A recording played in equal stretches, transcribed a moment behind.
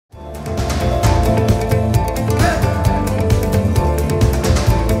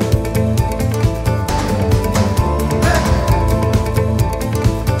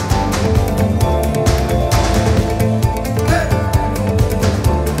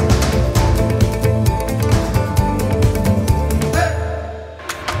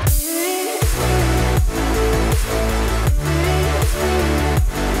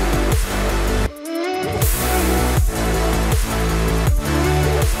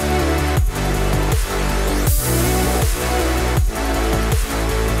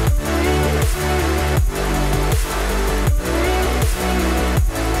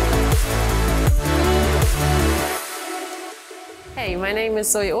is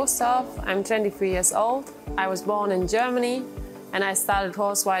Zoe Osterhoff. I'm 23 years old. I was born in Germany and I started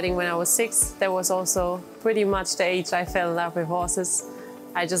horse riding when I was 6. That was also pretty much the age I fell in love with horses.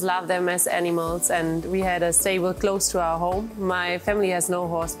 I just love them as animals, and we had a stable close to our home. My family has no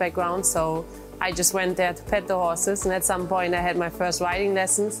horse background, so I just went there to pet the horses, and at some point I had my first riding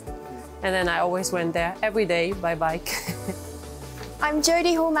lessons, and then I always went there every day by bike. I'm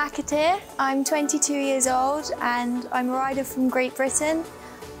Jodie Hall-McAteer. I'm 22 years old and I'm a rider from Great Britain.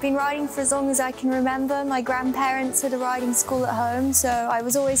 Been riding for as long as I can remember. My grandparents had a riding school at home, so I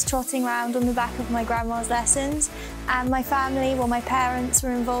was always trotting around on the back of my grandma's lessons. And my family, well, my parents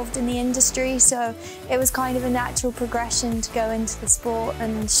were involved in the industry, so it was kind of a natural progression to go into the sport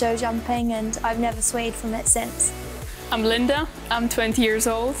and show jumping, and I've never swayed from it since. I'm Linda, I'm 20 years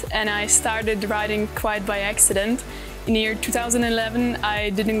old and I started riding quite by accident. In the year 2011, I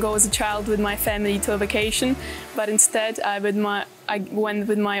didn't go as a child with my family to a vacation, but instead I went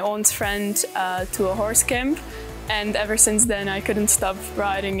with my aunt's friend to a horse camp, and ever since then I couldn't stop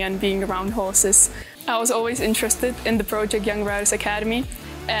riding and being around horses. I was always interested in the project Young Riders Academy,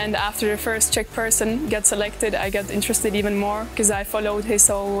 and after the first Czech person got selected, I got interested even more because I followed his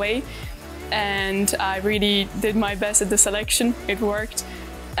whole way, and I really did my best at the selection. It worked.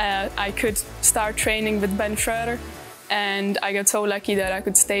 I could start training with Ben Schroder, and I got so lucky that I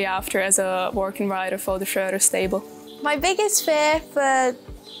could stay after as a working rider for the Schroder stable. My biggest fear for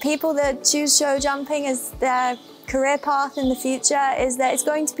people that choose show jumping as their career path in the future is that it's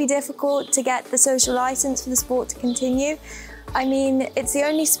going to be difficult to get the social license for the sport to continue. I mean, it's the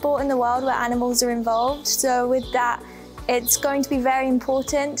only sport in the world where animals are involved, so with that, it's going to be very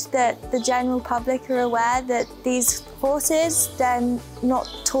important that the general public are aware that these horses, they're not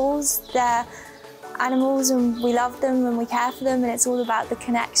tools, they're animals, and we love them and we care for them, and it's all about the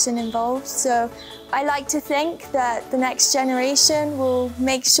connection involved. So I like to think that the next generation will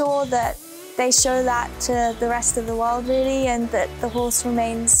make sure that they show that to the rest of the world, really, and that the horse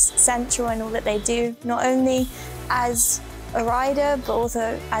remains central in all that they do, not only as a rider but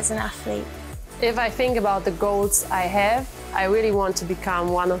also as an athlete. If I think about the goals I have, I really want to become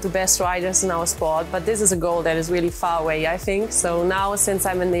one of the best riders in our sport, but this is a goal that is really far away, I think. So now, since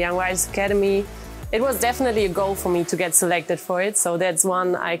I'm in the Young Riders Academy, it was definitely a goal for me to get selected for it, so that's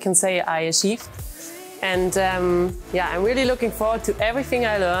one I can say I achieved. And yeah, I'm really looking forward to everything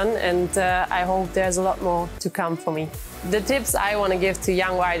I learn, and I hope there's a lot more to come for me. The tips I want to give to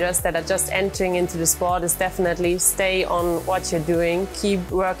young riders that are just entering into the sport is definitely stay on what you're doing, keep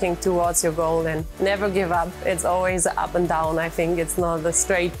working towards your goal and never give up. It's always up and down, I think. It's not the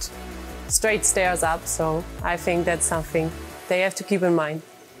straight stairs up, so I think that's something they have to keep in mind.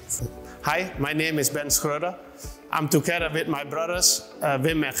 Hi, my name is Ben Schroder. I'm together with my brothers,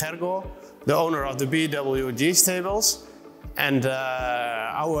 Wim and Gergo, the owner of the BWG stables. And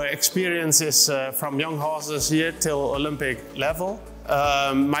our experience is from young horses here till Olympic level.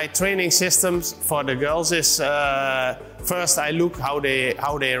 My training systems for the girls is first I look how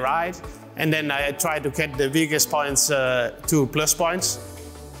they ride, and then I try to get the weakest points to plus points.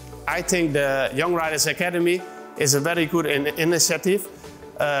 I think the Young Riders Academy is a very good initiative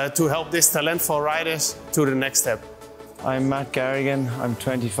to help these talentful riders to the next step. I'm Matt Garrigan, I'm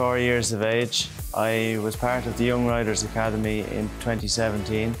 24 years of age. I was part of the Young Riders Academy in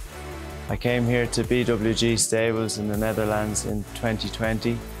 2017. I came here to BWG Stables in the Netherlands in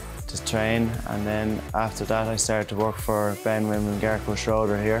 2020 to train, and then after that I started to work for Ben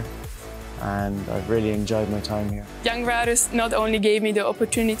Schroder here, and I've really enjoyed my time here. Young Riders not only gave me the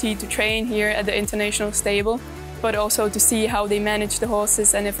opportunity to train here at the international stable, but also to see how they manage the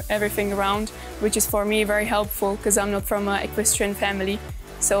horses and everything around, which is for me very helpful because I'm not from an equestrian family.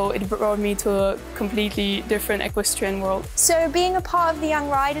 So it brought me to a completely different equestrian world. So being a part of the Young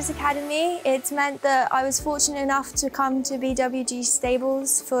Riders Academy, it's meant that I was fortunate enough to come to BWG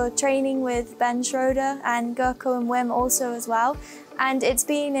Stables for training with Ben Schroder and Gerko and Wim also as well. And it's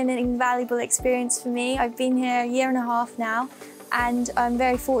been an invaluable experience for me. I've been here a year and a half now, and I'm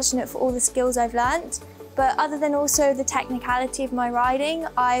very fortunate for all the skills I've learnt. But other than also the technicality of my riding,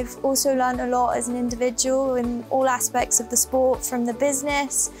 I've also learned a lot as an individual in all aspects of the sport, from the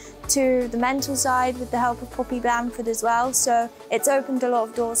business to the mental side with the help of Poppy Bamford as well. So it's opened a lot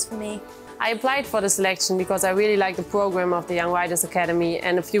of doors for me. I applied for the selection because I really like the program of the Young Riders Academy,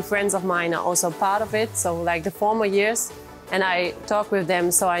 and a few friends of mine are also part of it, so like the former years. And I talked with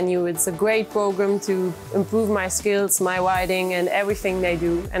them, so I knew it's a great program to improve my skills, my riding and everything they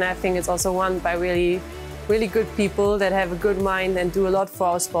do. And I think it's also run by really good people that have a good mind and do a lot for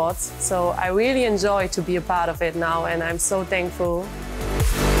our sports. So I really enjoy to be a part of it now, and I'm so thankful